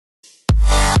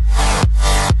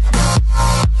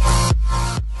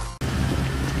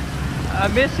I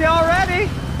miss you already.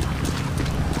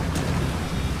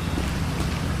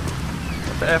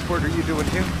 What the F word are you doing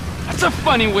here? That's a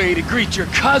funny way to greet your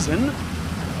cousin.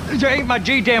 You ain't my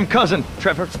G-damn cousin,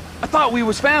 Trevor. I thought we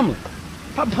was family.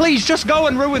 Please, just go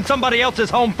and ruin somebody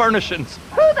else's home furnishings.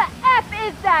 Who the F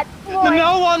is that, Floyd?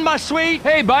 No one, my sweet.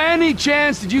 Hey, by any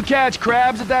chance, did you catch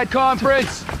crabs at that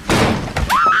conference?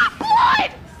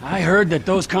 Floyd! I heard that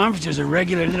those conferences are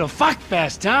regular little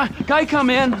fuckfest, huh? Can I come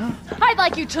in? I'd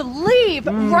like you to leave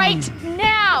right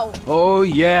now! Oh,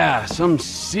 yeah. Some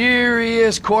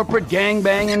serious corporate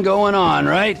gangbanging going on,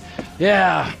 right?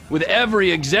 Yeah, with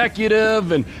every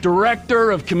executive and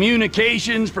director of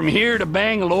communications from here to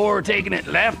Bangalore taking it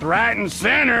left, right, and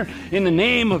center in the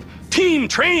name of team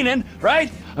training,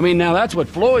 right? I mean, now that's what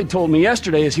Floyd told me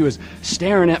yesterday as he was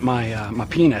staring at my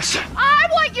penis. I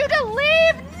want you to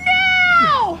leave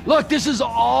now! Look, this is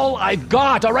all I've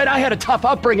got, all right? I had a tough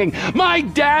upbringing. My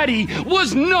daddy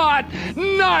was not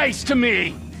nice to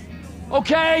me,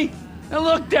 okay? Now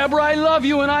look, Deborah, I love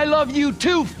you, and I love you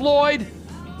too, Floyd.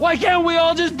 Why can't we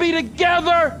all just be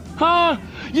together, huh?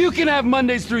 You can have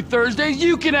Mondays through Thursdays,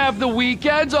 you can have the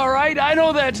weekends, all right? I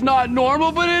know that's not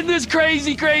normal, but in this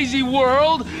crazy, crazy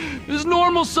world, is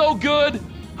normal so good,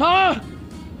 huh?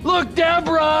 Look,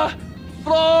 Deborah,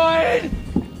 Floyd,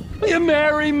 will you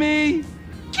marry me?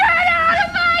 Get out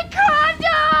of my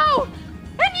condo!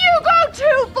 And you go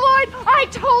too, Floyd! I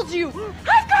told you!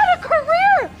 I've got a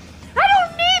career! I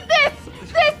don't need this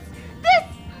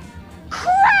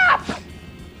crap!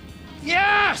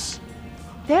 Yes!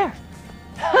 There.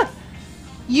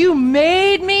 You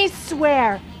made me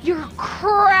swear. You're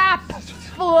crap,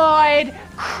 Floyd.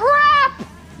 Crap!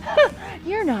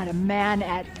 You're not a man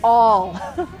at all.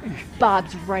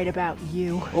 Bob's right about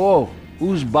you. Oh,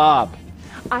 who's Bob?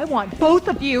 I want both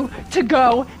of you to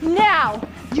go now.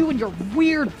 You and your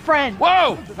weird friend.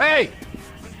 Whoa! Hey!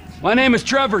 My name is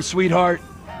Trevor, sweetheart.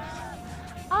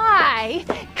 I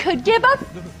could give a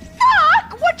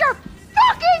fuck what your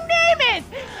fucking name is!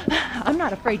 I'm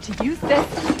not afraid to use this.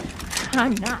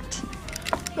 I'm not.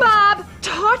 Bob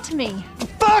taught me.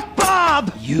 Fuck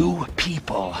Bob! You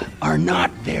people are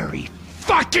not very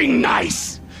fucking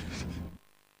nice!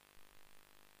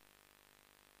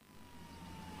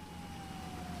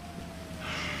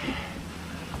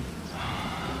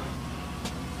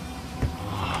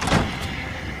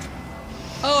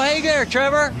 Oh, hey there,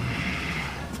 Trevor.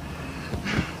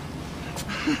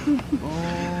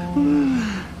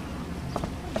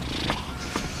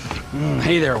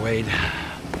 Hey there, Wade.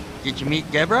 Did you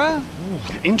meet Deborah?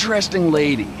 Interesting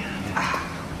lady.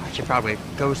 I should probably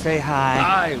go say hi.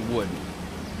 I wouldn't.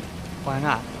 Why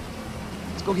not?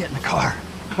 Let's go get in the car,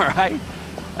 all right?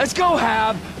 Let's go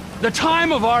have the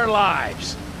time of our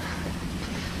lives.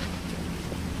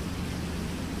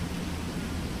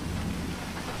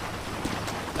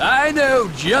 I know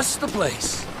just the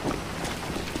place.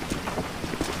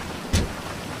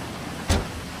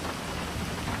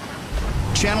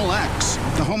 Channel X,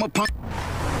 the home of punk.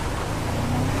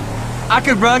 I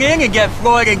could run in and get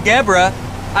Floyd and Deborah.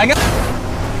 I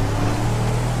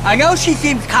know she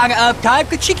seems kind of uptight,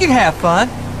 but she can have fun.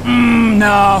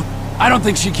 No, I don't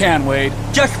think she can, Wade.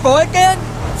 Just Floyd then?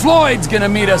 Floyd's gonna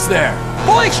meet us there.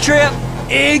 Boys trip.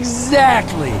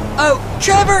 Exactly. Oh,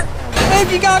 Trevor,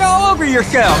 maybe you got all over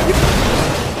yourself.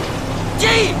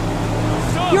 Gee,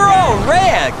 you're all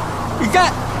red. You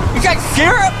got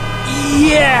syrup?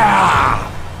 Yeah!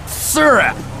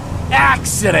 Syrup!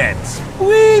 Accidents!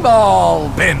 We've all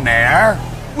been there.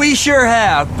 We sure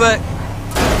have, but...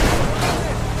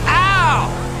 Ow!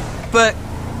 But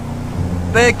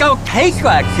it don't taste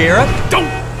like syrup. Don't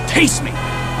taste me,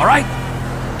 all right?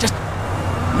 Just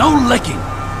no licking.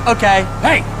 Okay.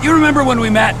 Hey, you remember when we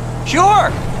met? Sure.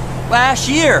 Last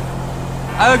year.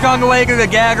 I was on the way to the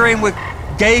gathering with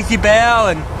Daisy Bell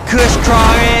and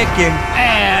Kushtronic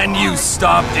And you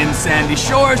stopped in Sandy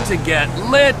Shores to get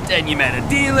lit, and you met a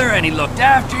dealer, and he looked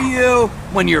after you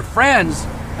when your friends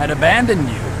had abandoned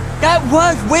you. That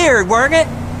was weird, weren't it?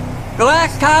 The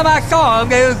last time I saw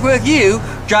him, it was with you,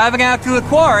 driving out to the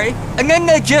quarry, and then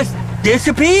they just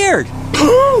disappeared.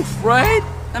 Poof, right?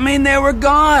 I mean, they were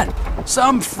gone.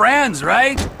 Some friends,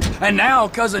 right? And now,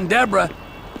 Cousin Deborah...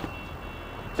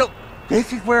 So,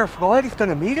 this is where Floyd is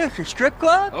gonna meet us, a strip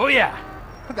club? Oh, yeah.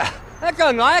 That's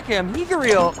unlike him. He's a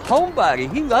real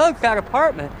homebody. He loves that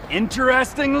apartment.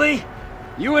 Interestingly,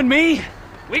 you and me,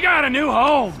 we got a new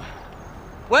home.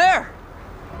 Where?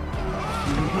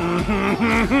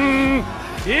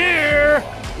 Here.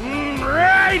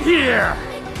 Right here.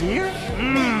 Here?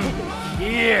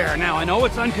 Here. Now, I know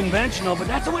it's unconventional, but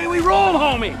that's the way we roll,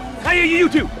 homie. Hey, you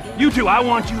two. I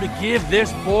want you to give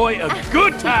this boy a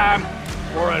good time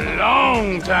for a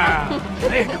long time.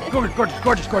 Hey,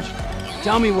 gorgeous.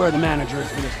 Tell me where the manager is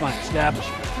for this fine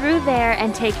establishment. Through there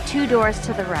and take 2 doors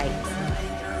to the right.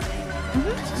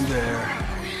 Through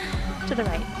there. To the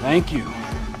right. Thank you.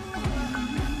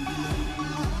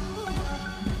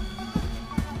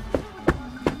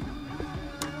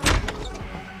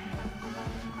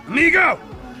 Amigo!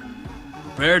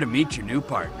 Prepare to meet your new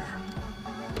partner.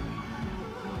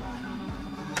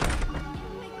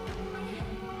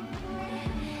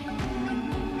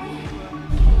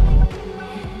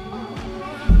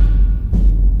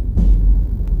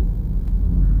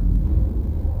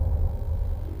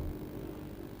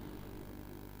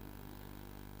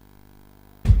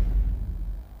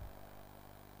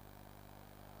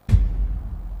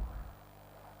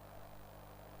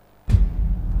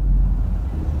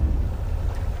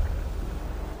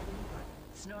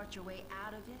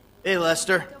 Hey,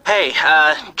 Lester. Hey,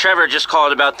 Trevor just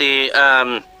called about the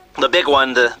big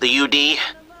one, the UD.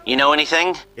 You know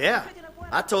anything? Yeah,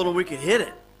 I told him we could hit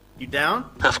it. You down?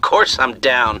 Of course I'm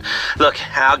down. Look,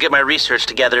 I'll get my research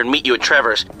together and meet you at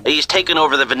Trevor's. He's taken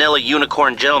over the Vanilla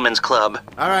Unicorn Gentlemen's Club.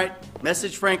 All right,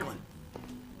 message Franklin.